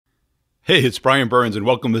Hey, it's Brian Burns, and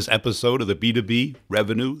welcome to this episode of the B2B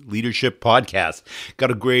Revenue Leadership Podcast.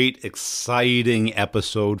 Got a great, exciting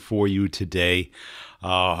episode for you today.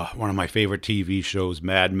 One of my favorite TV shows,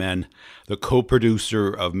 Mad Men. The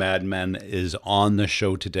co-producer of Mad Men is on the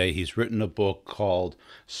show today. He's written a book called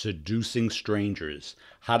Seducing Strangers,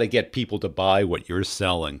 How to Get People to Buy What You're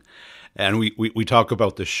Selling. And we talk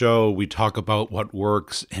about the show, we talk about what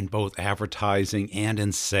works in both advertising and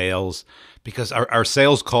in sales, because our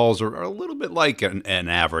sales calls are a little bit like an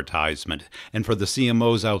advertisement. And for the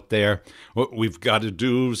CMOs out there, we've got to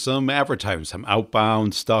do some advertising, some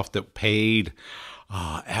outbound stuff that paid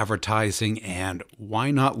advertising, and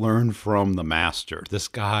why not learn from the master? This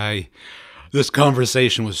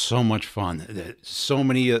conversation was so much fun. So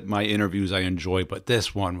many of my interviews I enjoy, but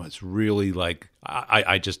this one was really like,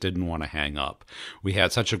 I just didn't want to hang up. We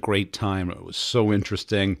had such a great time. It was so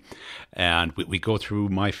interesting. And we go through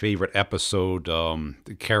my favorite episode,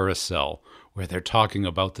 the carousel, where they're talking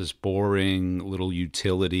about this boring little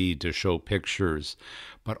utility to show pictures.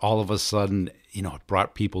 But all of a sudden, it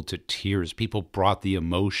brought people to tears. People brought the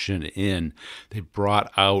emotion in. They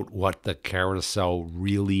brought out what the carousel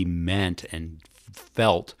really meant and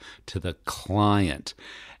felt to the client.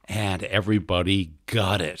 And everybody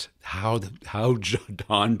got it. How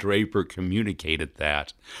Don Draper communicated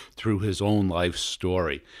that through his own life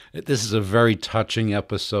story. This is a very touching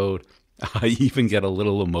episode. I even get a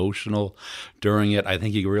little emotional during it. I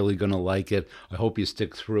think you're really going to like it. I hope you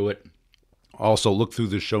stick through it. Also, look through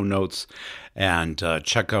the show notes and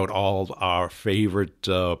check out all our favorite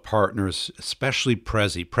partners, especially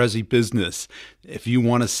Prezi Business. If you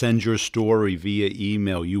want to send your story via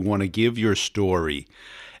email, you want to give your story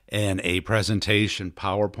in a presentation,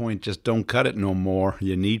 PowerPoint, just don't cut it no more.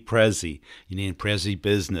 You need Prezi. You need Prezi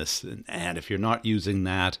Business. And if you're not using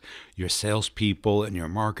that, your salespeople and your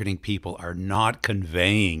marketing people are not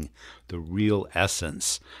conveying the real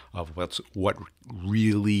essence of what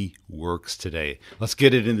really works today. Let's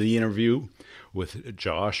get it in the interview with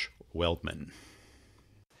Josh Weltman.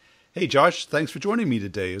 Hey, Josh, thanks for joining me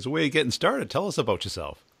today. As a way of getting started, tell us about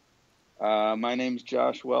yourself. My name's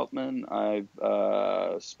Josh Weltman.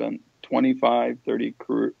 I've spent 30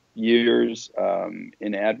 years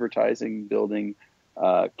in advertising, building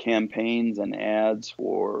campaigns and ads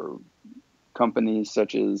for companies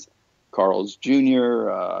such as Carl's Jr.,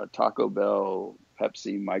 Taco Bell,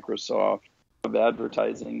 Pepsi, Microsoft. Of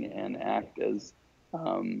advertising and act as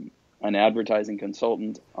an advertising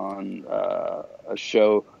consultant on a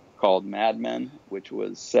show called Mad Men, which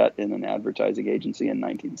was set in an advertising agency in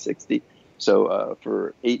 1960. So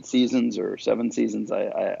for 8 seasons or 7 seasons,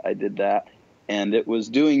 I did that. And it was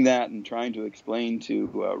doing that and trying to explain to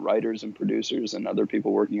writers and producers and other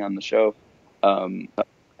people working on the show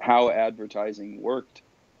how advertising worked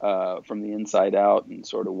from the inside out, and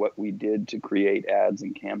sort of what we did to create ads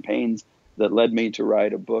and campaigns that led me to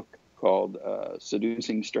write a book called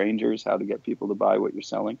Seducing Strangers, How to Get People to Buy What You're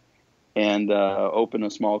Selling, and open a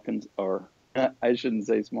small, I shouldn't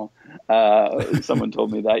say small, someone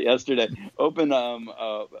told me that yesterday, open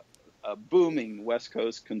a booming West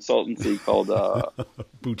Coast consultancy called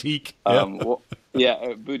Boutique.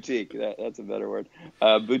 Boutique, that's a better word.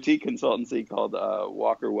 Boutique consultancy called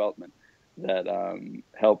Walker Weltman that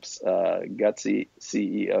helps gutsy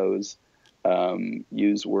CEOs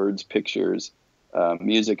use words, pictures,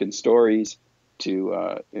 music, and stories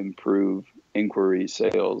to improve inquiry,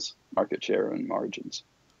 sales, market share, and margins.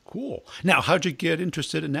 Cool. Now, how'd you get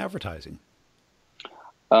interested in advertising?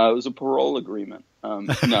 It was a parole agreement.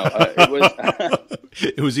 It was.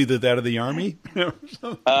 It was either that or the Army? It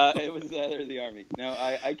was that or the Army. No,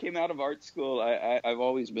 I came out of art school. I've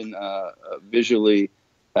always been visually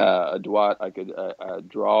adroit. I could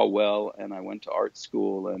draw well, and I went to art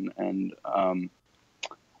school.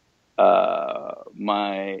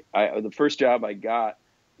 The first job I got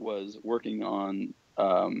was working on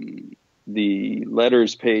the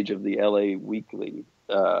letters page of the LA Weekly.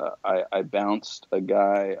 I bounced a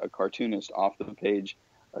cartoonist off the page,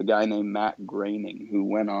 a guy named Matt Groening, who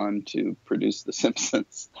went on to produce The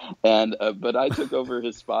Simpsons. But I took over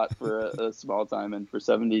his spot for a small time, and for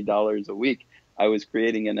 $70 a week, I was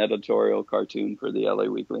creating an editorial cartoon for the LA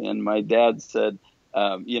Weekly. And my dad said,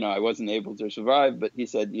 I wasn't able to survive, but he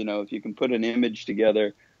said, if you can put an image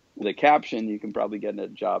together with a caption, you can probably get a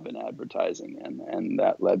job in advertising. And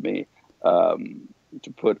that led me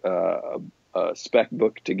to put a spec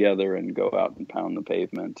book together and go out and pound the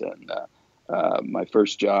pavement. And my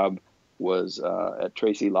first job was at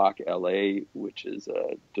Tracy Locke LA, which is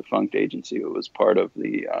a defunct agency. It was part of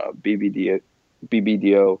the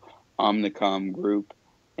BBDO Omnicom group.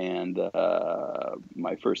 And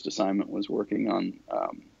my first assignment was working on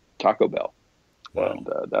Taco Bell. Wow. And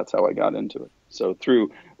that's how I got into it. So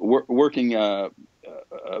through working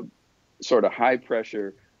sort of high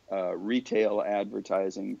pressure retail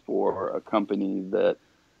advertising for a company that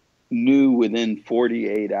knew within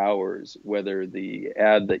 48 hours whether the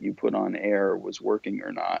ad that you put on air was working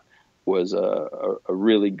or not was a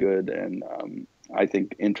really good and I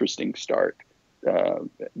think interesting start.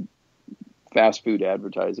 Fast food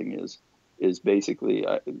advertising is basically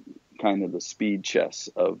kind of the speed chess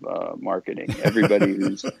of marketing. Everybody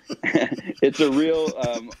who's it's a real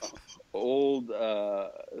old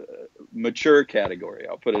mature category,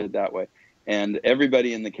 I'll put it that way, and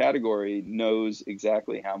everybody in the category knows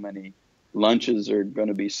exactly how many lunches are going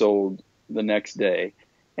to be sold the next day,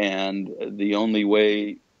 and the only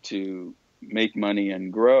way to make money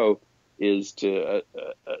and grow is to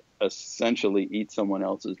essentially eat someone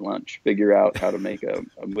else's lunch. Figure out how to make a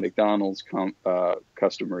McDonald's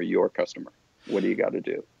customer your customer. What do you got to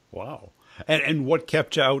do? Wow. And what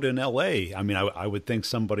kept you out in L.A.? I mean, I would think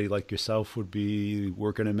somebody like yourself would be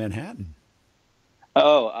working in Manhattan.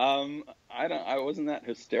 Oh, I wasn't that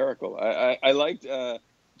hysterical. I liked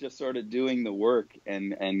just sort of doing the work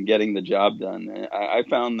and getting the job done. I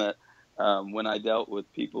found that when I dealt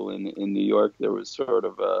with people in New York, there was sort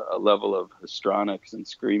of a level of histrionics and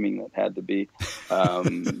screaming that had to be.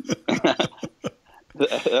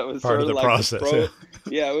 That was Part sort of the like process.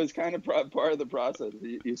 yeah, it was kind of part of the process.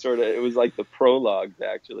 You sort of, it was like the prologue to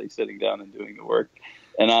actually sitting down and doing the work.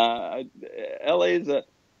 And LA is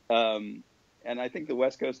and I think the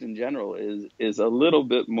West Coast in general is a little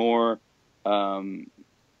bit more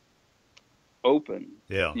open,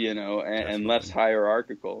 Yeah, and less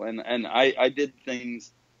hierarchical. And I did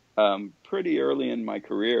things pretty early in my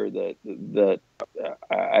career that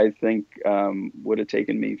I think would have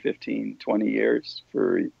taken me 15, 20 years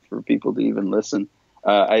for people to even listen.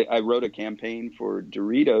 I wrote a campaign for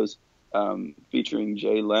Doritos featuring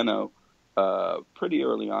Jay Leno pretty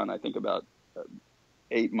early on, I think about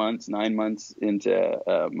 9 months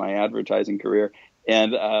into my advertising career.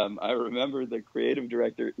 And I remember the creative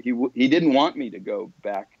director, he didn't want me to go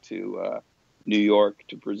back to New York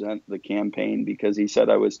to present the campaign because he said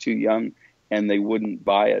I was too young and they wouldn't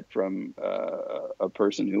buy it from a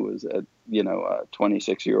person who was a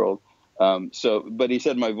 26-year-old. But he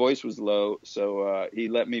said my voice was low, so he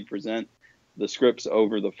let me present the scripts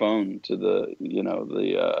over the phone to the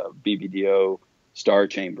BBDO Star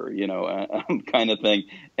Chamber, kind of thing.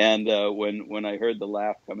 And when I heard the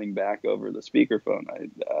laugh coming back over the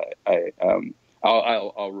speakerphone,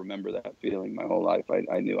 I'll remember that feeling my whole life.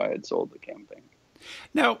 I knew I had sold the campaign.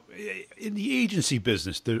 Now, in the agency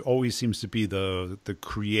business, there always seems to be the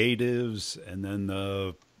creatives and then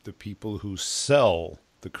the people who sell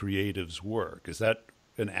the creatives' work. Is that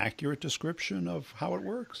an accurate description of how it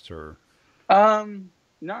works, or?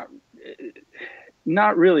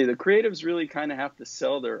 Not really. The creatives really kind of have to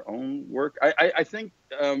sell their own work. I think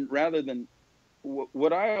rather than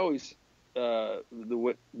what I always the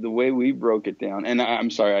way we broke it down, and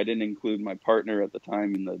I'm sorry I didn't include my partner at the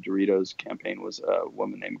time in the Doritos campaign was a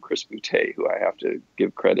woman named Chris Boutte, who I have to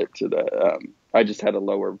give credit to. I just had a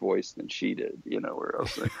lower voice than she did, or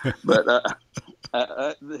else. But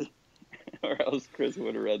or else Chris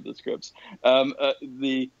would have read the scripts.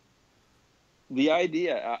 The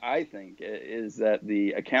idea, I think, is that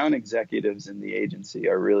the account executives in the agency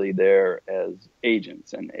are really there as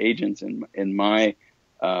agents, and agents in my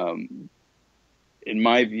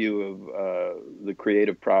view of the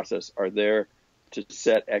creative process are there to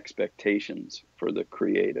set expectations for the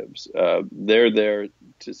creatives. They're there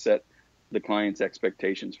to set the client's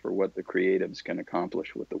expectations for what the creatives can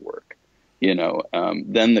accomplish with the work.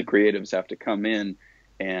 Then the creatives have to come in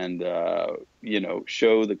and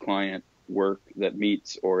show the client work that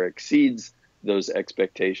meets or exceeds those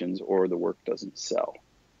expectations, or the work doesn't sell.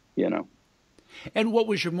 And what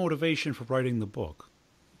was your motivation for writing the book?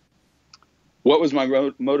 What was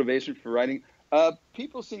my motivation for writing?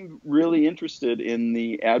 People seemed really interested in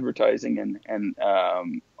the advertising and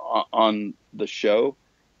on the show,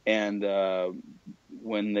 and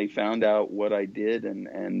when they found out what I did, and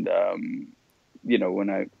when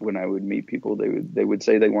I would meet people, they would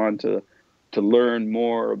say they wanted to learn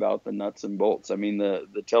more about the nuts and bolts. I mean,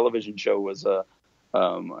 the television show was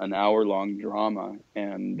an hour-long drama,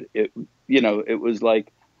 and it was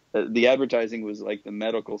like the advertising was like the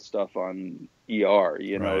medical stuff on ER.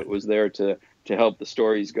 Right. It was there to help the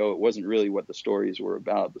stories go. It wasn't really what the stories were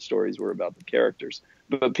about. The stories were about the characters,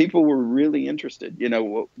 but people were really interested.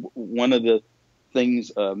 One of the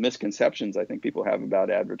things, misconceptions I think people have about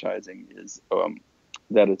advertising is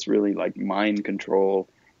that it's really like mind control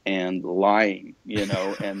and lying,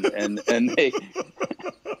 and they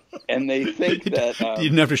and they think that you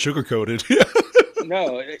didn't have to sugarcoat it.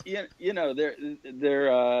 no,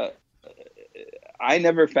 they're I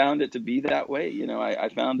never found it to be that way. I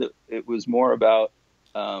found it was more about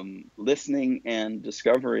listening and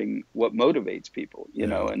discovering what motivates people.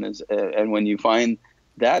 And when you find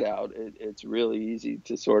that out, it's really easy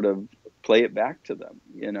to sort of play it back to them.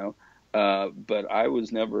 But I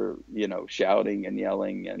was never, shouting and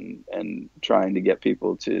yelling and trying to get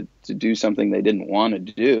people to do something they didn't want to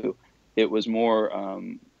do. It was more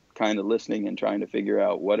kind of listening and trying to figure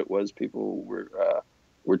out what it was people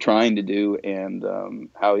were trying to do, and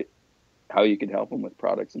how you could help them with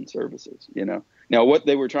products and services. Now what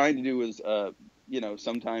they were trying to do was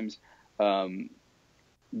sometimes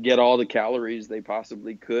get all the calories they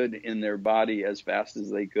possibly could in their body as fast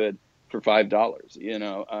as they could for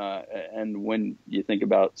 $5. And when you think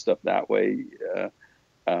about stuff that way,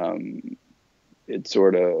 it's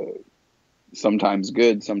sort of sometimes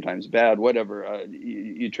good, sometimes bad, whatever.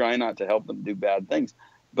 You try not to help them do bad things,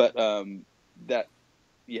 but that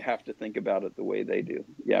you have to think about it the way they do.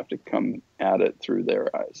 You have to come at it through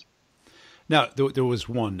their eyes. Now, there was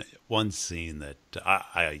one scene that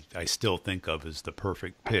I still think of as the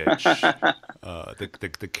perfect pitch,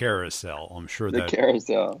 the carousel. I'm sure the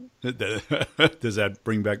carousel. Does that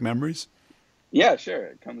bring back memories? Yeah, sure.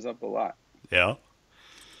 It comes up a lot. Yeah?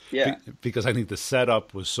 Yeah. Because I think the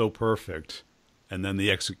setup was so perfect, and then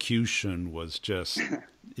the execution was just,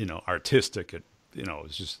 artistic. It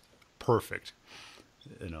was just perfect.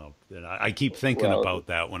 And I keep thinking about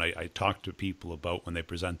that when I talk to people about when they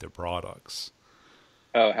present their products.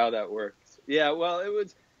 Oh, how that works. Yeah, well,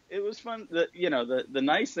 it was fun. The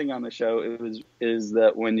nice thing on the show is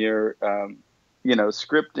that when you're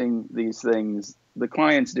scripting these things, the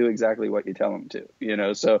clients do exactly what you tell them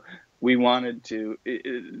to. So we wanted to.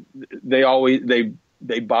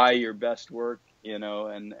 They buy your best work, and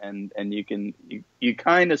you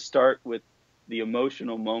kind of start with the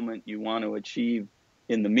emotional moment you want to achieve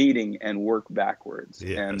in the meeting and work backwards.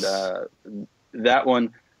 Yes. And that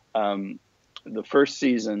one, the first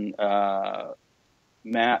season,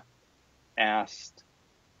 Matt asked,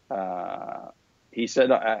 he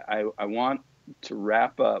said, I want to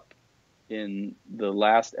wrap up in the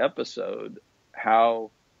last episode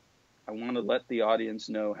how I want to let the audience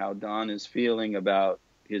know how Don is feeling about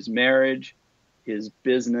his marriage, his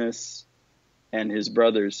business, and his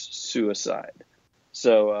brother's suicide.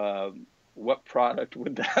 So, what product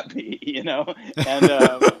would that be? It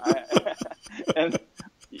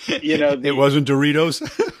wasn't Doritos.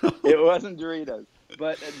 It wasn't Doritos,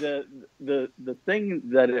 but the thing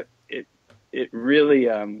that it really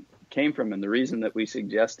came from, and the reason that we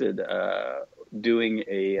suggested doing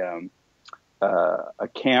a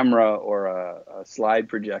camera or a slide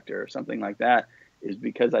projector or something like that is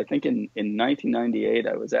because I think in 1998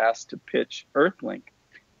 I was asked to pitch Earthlink,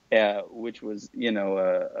 which was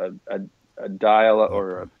a dial-up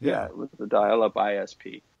it was a dial-up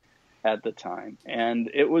ISP at the time, and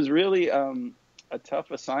it was really a tough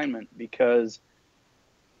assignment because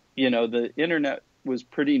the internet was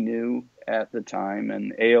pretty new at the time,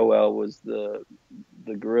 and AOL was the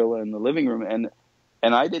gorilla in the living room,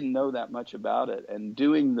 and I didn't know that much about it. And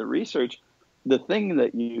doing the research, the thing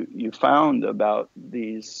that you found about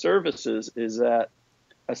these services is that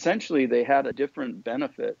essentially they had a different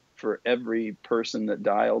benefit for every person that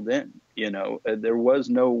dialed in. There was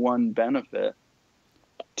no one benefit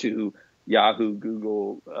to Yahoo,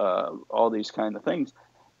 Google, all these kind of things.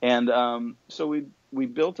 And so we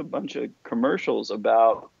built a bunch of commercials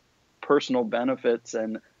about personal benefits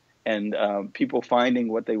and people finding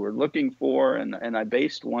what they were looking for. And I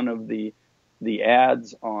based one of the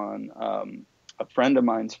ads on a friend of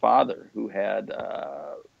mine's father who had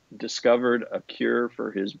discovered a cure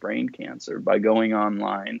for his brain cancer by going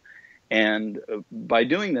online. And by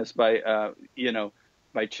doing this, by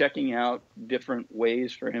checking out different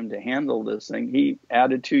ways for him to handle this thing, he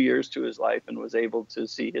added 2 years to his life and was able to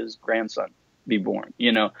see his grandson be born.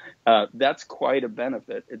 That's quite a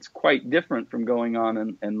benefit. It's quite different from going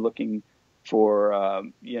on and looking for,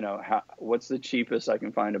 what's the cheapest I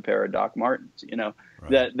can find a pair of Doc Martens,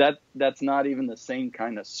 right. That's not even the same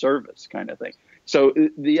kind of service kind of thing. So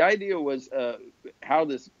the idea was how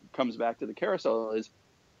this comes back to the carousel is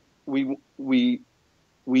we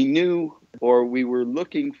knew, or we were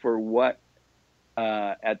looking for what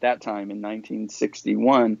at that time in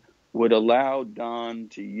 1961 would allow Don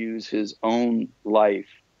to use his own life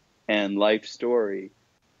and life story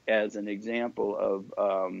as an example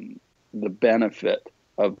of the benefit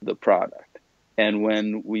of the product. And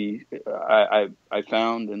when I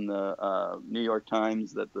found in the New York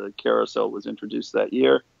Times that the carousel was introduced that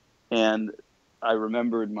year, and I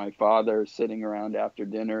remembered my father sitting around after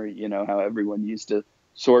dinner, how everyone used to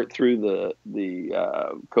sort through the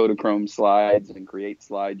Kodachrome slides and create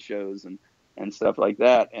slideshows and stuff like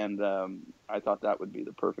that. And I thought that would be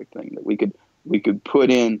the perfect thing that we could put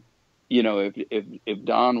in. If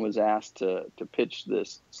Don was asked to pitch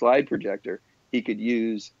this slide projector, he could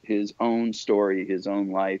use his own story, his own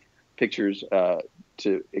life, pictures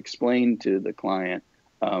to explain to the client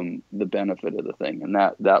the benefit of the thing. And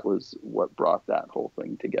that was what brought that whole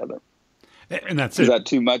thing together. And that's Is that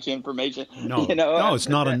too much information? No, no, it's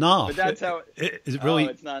not enough. But that's how it really. Oh,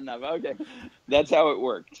 it's not enough. Okay, that's how it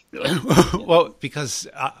worked. Well, because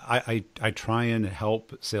I try and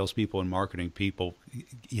help salespeople and marketing people,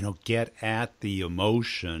 get at the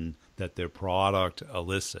emotion that their product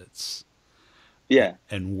elicits. Yeah.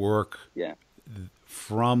 And work. Yeah.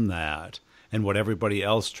 From that, and what everybody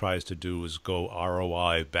else tries to do is go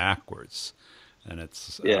ROI backwards, and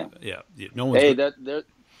it's no one's. Hey,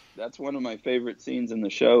 that's one of my favorite scenes in the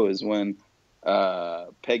show is when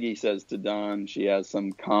Peggy says to Don she has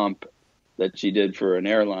some comp that she did for an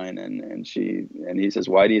airline, and he says,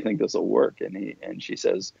 "Why do you think this will work?" And she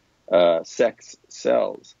says, "Sex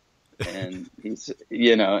sells," and he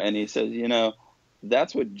says,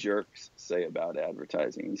 that's what jerks say about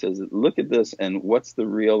advertising. He says, "Look at this, and what's the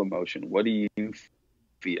real emotion? What do you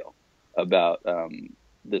feel about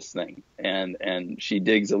this thing?" And she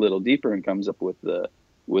digs a little deeper and comes up with the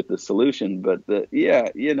solution. But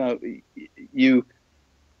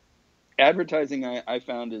advertising I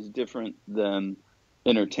found is different than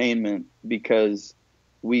entertainment because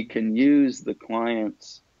we can use the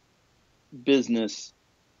client's business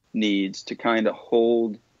needs to kind of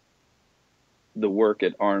hold the work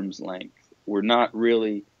at arm's length. We're not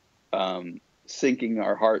really sinking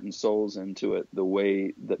our heart and souls into it the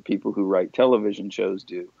way that people who write television shows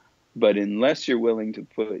do. But unless you're willing to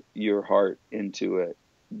put your heart into it,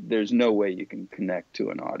 there's no way you can connect to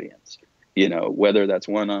an audience, whether that's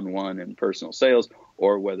one-on-one in personal sales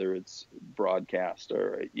or whether it's broadcast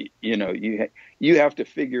or, you have to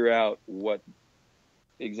figure out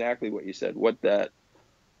exactly what you said, what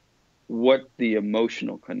the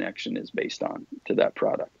emotional connection is based on to that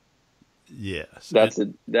product. Yes. That's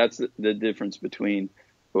the difference between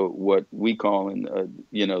what we call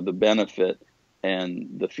the benefit and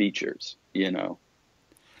the features,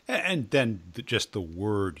 And then just the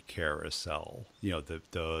word carousel, the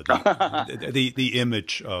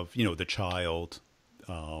image of, the child,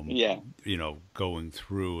 going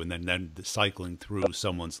through and then cycling through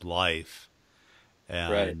someo's life.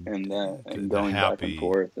 And, right, and going happy, back and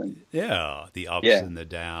forth, and the ups and the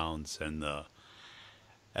downs, and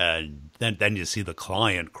then you see the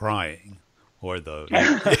client crying, or the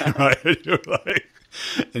right,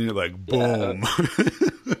 you're like boom,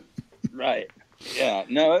 right, yeah.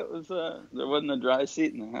 No, it was there wasn't a dry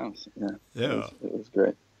seat in the house. Yeah. It was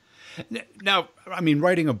great. Now, I mean,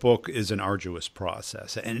 writing a book is an arduous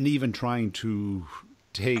process, and even trying to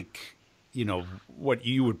take what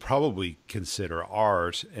you would probably consider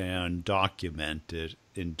art and document it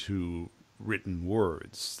into written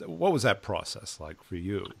words. What was that process like for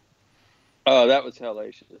you? Oh, that was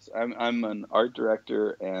hellacious. I'm an art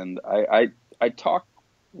director, and I talk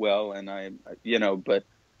well, and but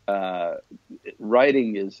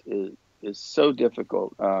writing is so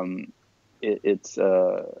difficult. I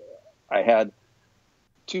had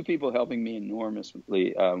two people helping me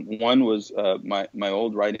enormously. One was my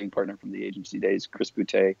old writing partner from the agency days, Chris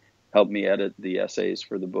Boutte, helped me edit the essays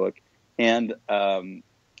for the book. And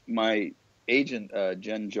my agent,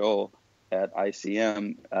 Jen Joel at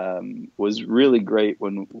ICM, was really great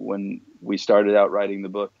when we started out writing the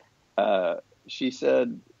book. She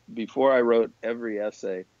said, before I wrote every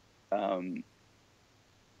essay, what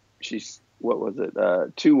was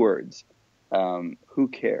it? 2 words. Who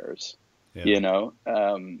cares? Yeah.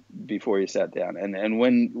 Before you sat down. And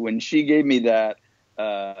when she gave me that,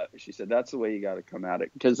 she said, that's the way you got to come at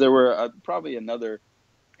it. Because there were probably another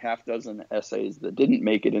half dozen essays that didn't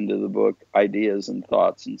make it into the book, ideas and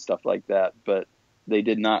thoughts and stuff like that, but they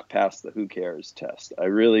did not pass the who cares test. I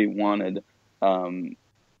really wanted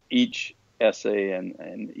each essay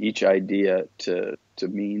and each idea to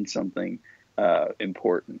mean something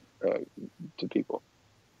important to people.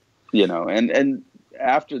 And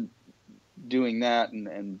after doing that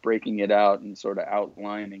and breaking it out and sort of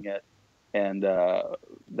outlining it and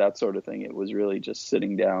that sort of thing, it was really just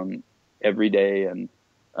sitting down every day. And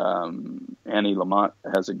Annie Lamott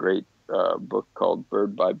has a great book called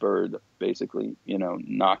Bird by Bird, basically,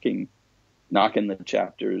 knocking the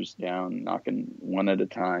chapters down, knocking one at a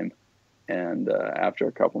time. And after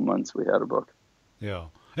a couple months, we had a book. Yeah.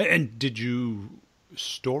 And did you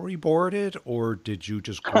storyboard it, or did you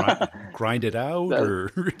just grind it out, That, or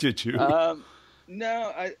did you?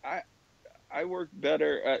 no, I work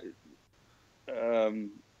better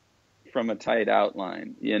from a tight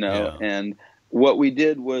outline, Yeah. and what we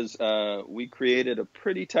did was we created a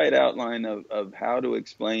pretty tight outline of how to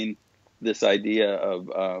explain this idea of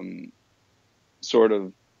sort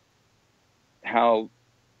of how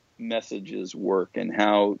messages work and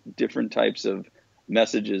how different types of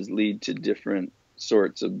messages lead to different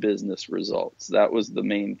sorts of business results. That was the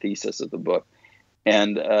main thesis of the book.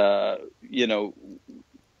 And,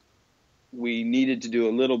 we needed to do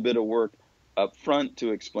a little bit of work up front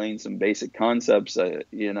to explain some basic concepts.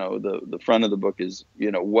 The front of the book is,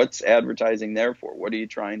 what's advertising there for? What are you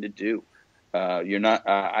trying to do? You're not,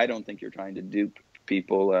 I don't think you're trying to dupe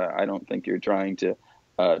people. I don't think you're trying to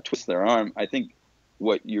twist their arm. I think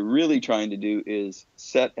what you're really trying to do is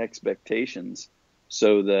set expectations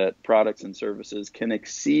so that products and services can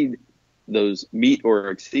meet or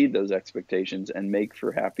exceed those expectations and make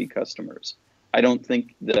for happy customers. I don't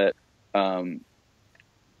think that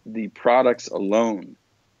the products alone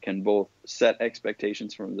can both set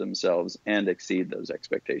expectations for themselves and exceed those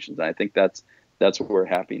expectations. And I think that's where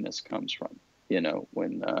happiness comes from.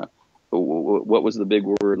 When what was the big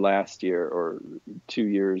word last year or 2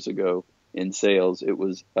 years ago in sales? It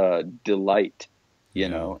was delight.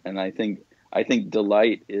 And I think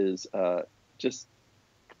delight is just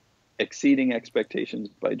exceeding expectations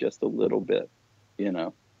by just a little bit.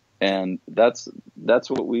 And that's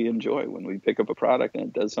what we enjoy when we pick up a product and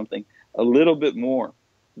it does something a little bit more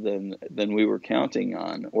than we were counting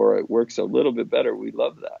on, or it works a little bit better. We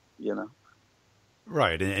love that.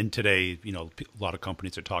 Right. And today, a lot of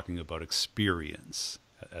companies are talking about experience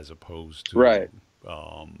as opposed to, right.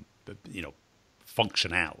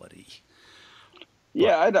 Functionality.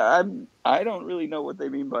 Yeah, I don't really know what they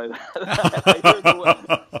mean by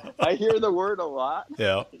that. I hear the word a lot.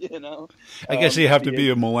 Yeah. I guess you have to be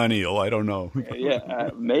a millennial. I don't know.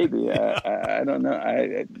 Yeah, maybe. I don't know.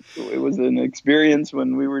 It was an experience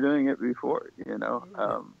when we were doing it before. Kind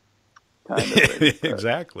of.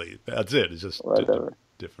 Exactly. That's it. It's just whatever.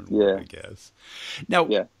 Different word, I guess. Now,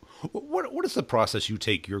 yeah. What is the process you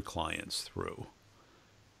take your clients through?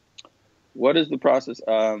 What is the process?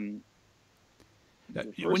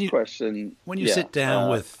 First question. When you sit down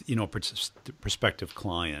with prospective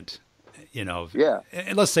client,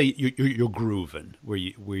 and let's say you're grooving where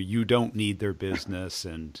you don't need their business,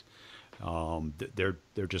 and they're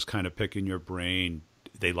just kind of picking your brain.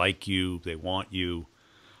 They like you, they want you.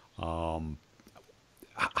 One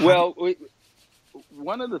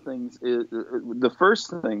of the things is the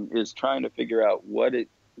first thing is trying to figure out what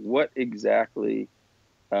exactly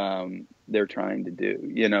they're trying to do.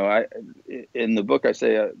 In the book I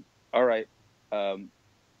say, all right,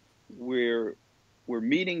 we're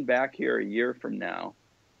meeting back here a year from now.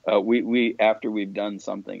 We after we've done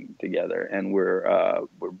something together, and we're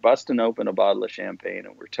busting open a bottle of champagne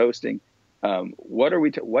and we're toasting.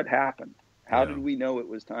 What happened? How did we know it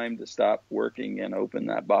was time to stop working and open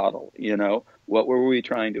that bottle? What were we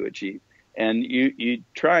trying to achieve? And you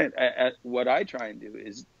try. What I try and do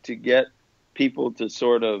is to get people to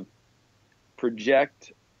sort of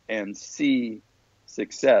project and see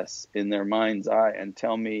success in their mind's eye and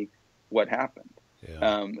tell me what happened.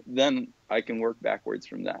 Yeah. Then I can work backwards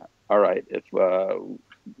from that. All right, if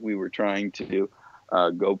we were trying to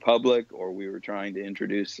go public, or we were trying to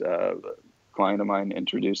introduce, a client of mine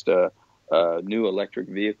introduced a new electric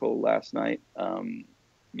vehicle last night. That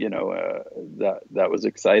was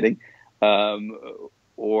exciting.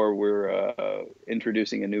 Or we're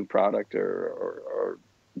introducing a new product or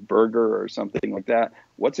burger or something like that.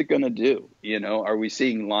 What's it going to do? Are we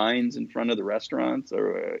seeing lines in front of the restaurants,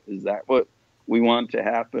 or is that what we want to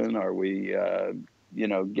happen? Are we,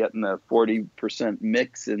 getting a 40%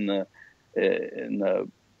 mix in the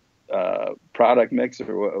product mix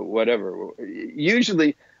or whatever?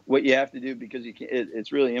 Usually, what you have to do, because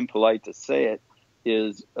it's really impolite to say it,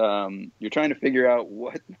 is you're trying to figure out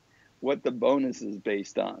what the bonus is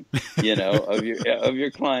based on, of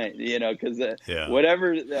your client, because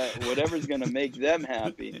whatever's going to make them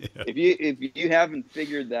happy. Yeah. If you haven't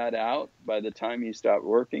figured that out by the time you stop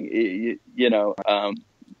working, you're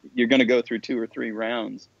going to go through 2 or 3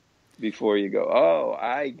 rounds before you go, oh,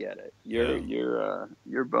 I get it.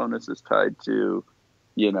 Your bonus is tied to,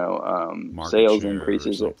 sales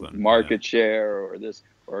increases, market share, or this,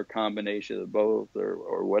 or a combination of both,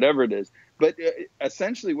 or whatever it is. But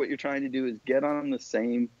essentially what you're trying to do is get on the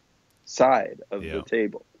same side of the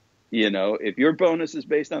table. If your bonus is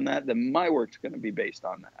based on that, then my work's going to be based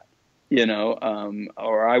on that,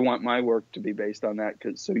 or I want my work to be based on that,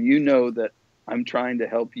 so that I'm trying to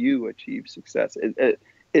help you achieve success.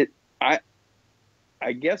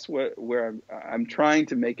 I guess where I'm trying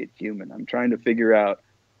to make it human. I'm trying to figure out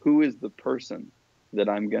who is the person that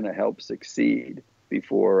I'm going to help succeed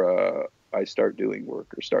before I start doing work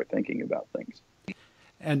or start thinking about things.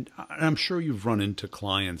 And I'm sure you've run into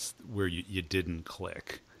clients where you didn't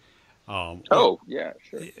click. Yeah,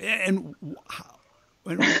 sure. And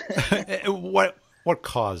what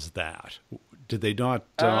caused that? Did they not?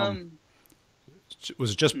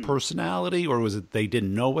 Was it just personality, or was it they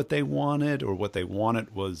didn't know what they wanted, or what they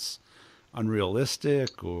wanted was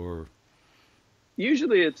unrealistic, or?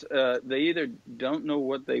 Usually it's they either don't know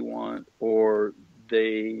what they want, or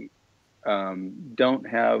they don't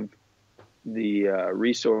have the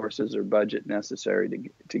resources or budget necessary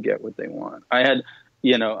to get what they want. I had,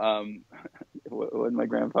 what my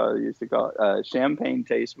grandfather used to call it, champagne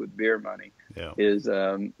taste with beer money. Yeah. is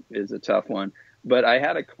a tough one. But I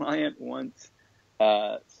had a client once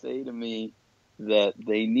say to me that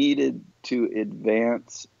they needed to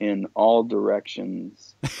advance in all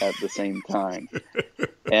directions at the same time.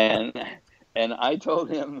 And I told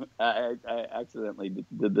him, I accidentally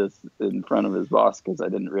did this in front of his boss because I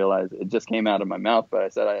didn't realize it just came out of my mouth. But I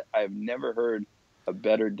said, I've never heard a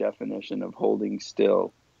better definition of holding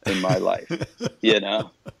still in my life, And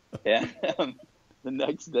the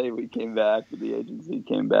next day we came back, the agency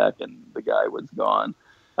came back, and the guy was gone.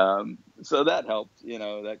 So that helped,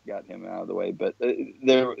 that got him out of the way. But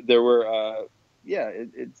there were,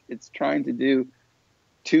 it's trying to do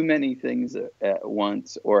too many things at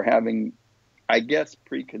once, or having, I guess,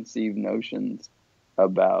 preconceived notions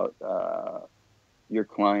about your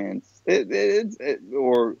clients,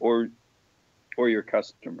 or your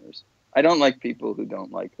customers. I don't like people who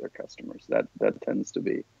don't like their customers. That tends to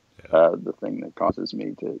be the thing that causes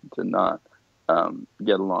me to not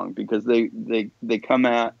get along, because they come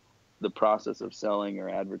at the process of selling or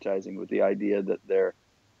advertising with the idea that they're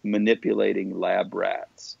manipulating lab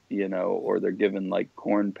rats, or they're given like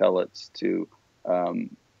corn pellets to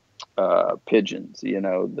pigeons,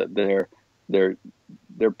 that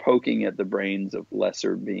they're poking at the brains of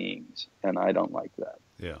lesser beings, and I don't like that.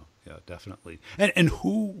 Yeah, definitely. And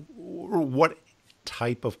who or what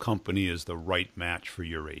type of company is the right match for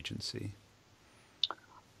your agency?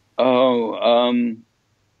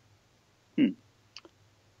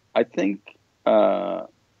 I think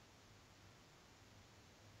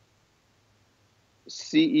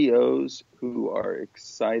CEOs who are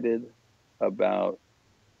excited about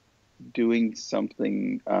doing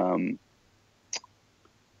something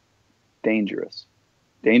dangerous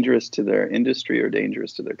to their industry or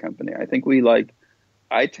dangerous to their company.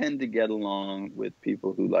 I tend to get along with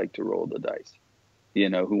people who like to roll the dice,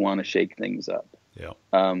 who want to shake things up. Yeah.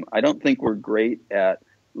 I don't think we're great at,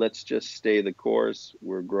 let's just stay the course.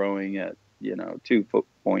 We're growing at,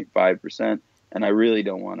 2.5%. And I really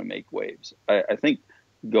don't want to make waves. I think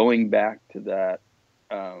going back to that,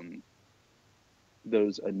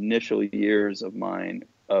 those initial years of mine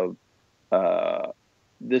of,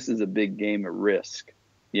 this is a big game of risk,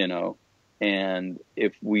 and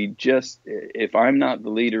if I'm not the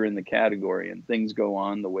leader in the category and things go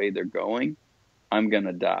on the way they're going, I'm going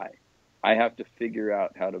to die. I have to figure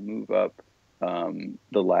out how to move up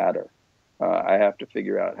the ladder. I have to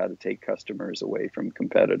figure out how to take customers away from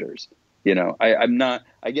competitors. I'm not,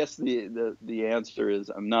 I guess the answer is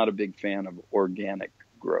I'm not a big fan of organic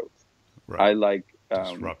growth. Right. I like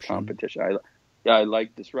competition. I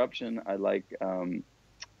like disruption. I like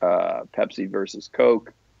Pepsi versus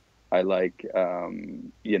Coke. I like,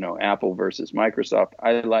 Apple versus Microsoft.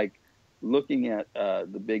 I like looking at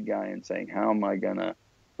the big guy and saying, how am I going to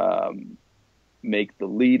make the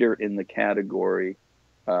leader in the category?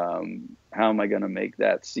 How am I going to make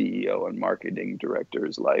that CEO and marketing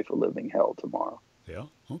director's life a living hell tomorrow? Yeah.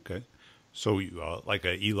 Okay. So like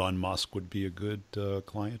Elon Musk would be a good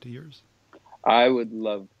client of yours? I would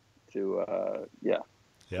love to,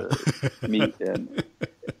 to meet him.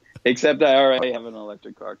 Except I already have an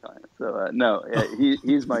electric car client. So, no,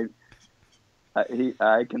 he's my,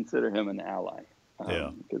 I consider him an ally.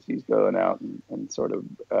 Because he's going out and sort of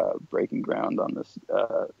breaking ground on this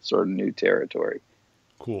sort of new territory.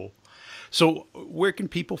 Cool. So where can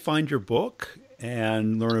people find your book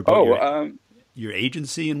and learn about your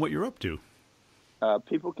agency and what you're up to?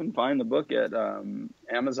 People can find the book at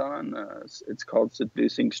Amazon. It's called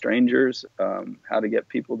Seducing Strangers, How to Get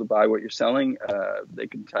People to Buy What You're Selling. They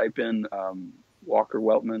can type in Walker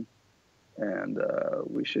Weltman, and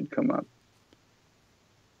we should come up.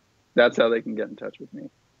 That's how they can get in touch with me.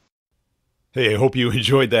 Hey, I hope you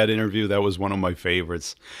enjoyed that interview. That was one of my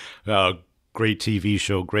favorites. Great TV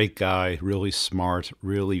show, great guy, really smart,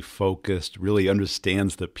 really focused, really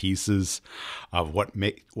understands the pieces of what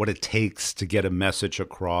it takes to get a message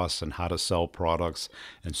across and how to sell products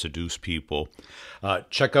and seduce people.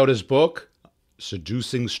 Check out his book,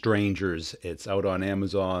 Seducing Strangers. It's out on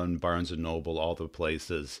Amazon, Barnes & Noble, all the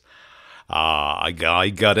places. I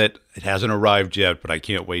got it. It hasn't arrived yet, but I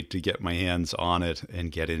can't wait to get my hands on it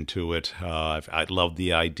and get into it. I love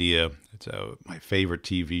the idea. It's my favorite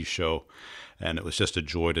TV show, and it was just a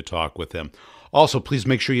joy to talk with him. Also, please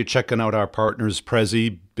make sure you're checking out our partners,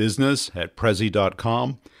 Prezi Business at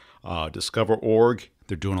Prezi.com, Discover.org.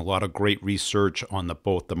 They're doing a lot of great research on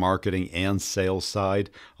both the marketing and sales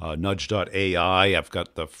side. Nudge.ai, I've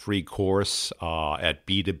got the free course at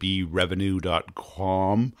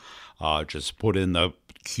b2brevenue.com. Just put in the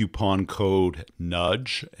coupon code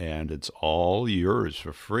NUDGE, and it's all yours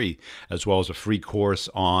for free, as well as a free course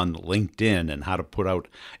on LinkedIn and how to put out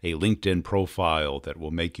a LinkedIn profile that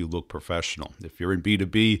will make you look professional. If you're in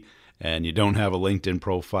B2B and you don't have a LinkedIn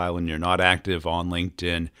profile and you're not active on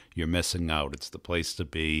LinkedIn, you're missing out. It's the place to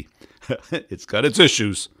be. It's got its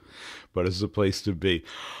issues, but it's the place to be.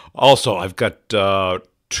 Also, I've got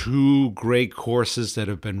two great courses that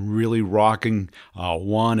have been really rocking.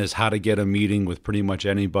 One is how to get a meeting with pretty much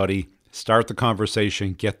anybody. Start the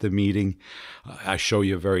conversation, get the meeting. I show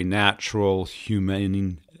you a very natural,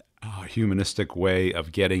 humanistic way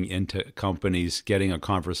of getting into companies, getting a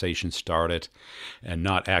conversation started, and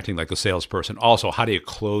not acting like a salesperson. Also, how do you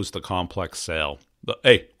close the complex sale?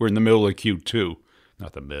 Hey, we're in the middle of Q2.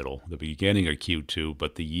 Not the beginning of Q2,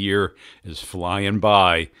 but the year is flying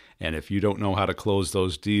by. And if you don't know how to close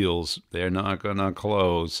those deals, they're not going to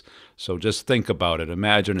close. So just think about it.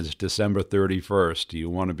 Imagine it's December 31st. Do you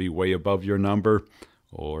want to be way above your number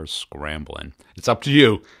or scrambling? It's up to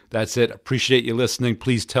you. That's it. Appreciate you listening.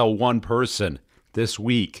 Please tell one person this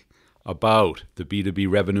week about the B2B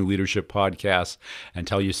Revenue Leadership Podcast, and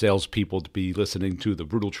tell your salespeople to be listening to the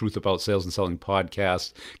Brutal Truth About Sales and Selling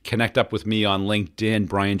podcast. Connect up with me on LinkedIn,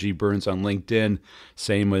 Brian G. Burns on LinkedIn,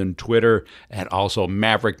 same on Twitter, and also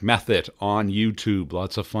Maverick Method on YouTube.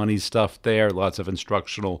 Lots of funny stuff there, lots of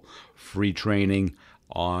instructional free training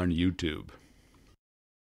on YouTube.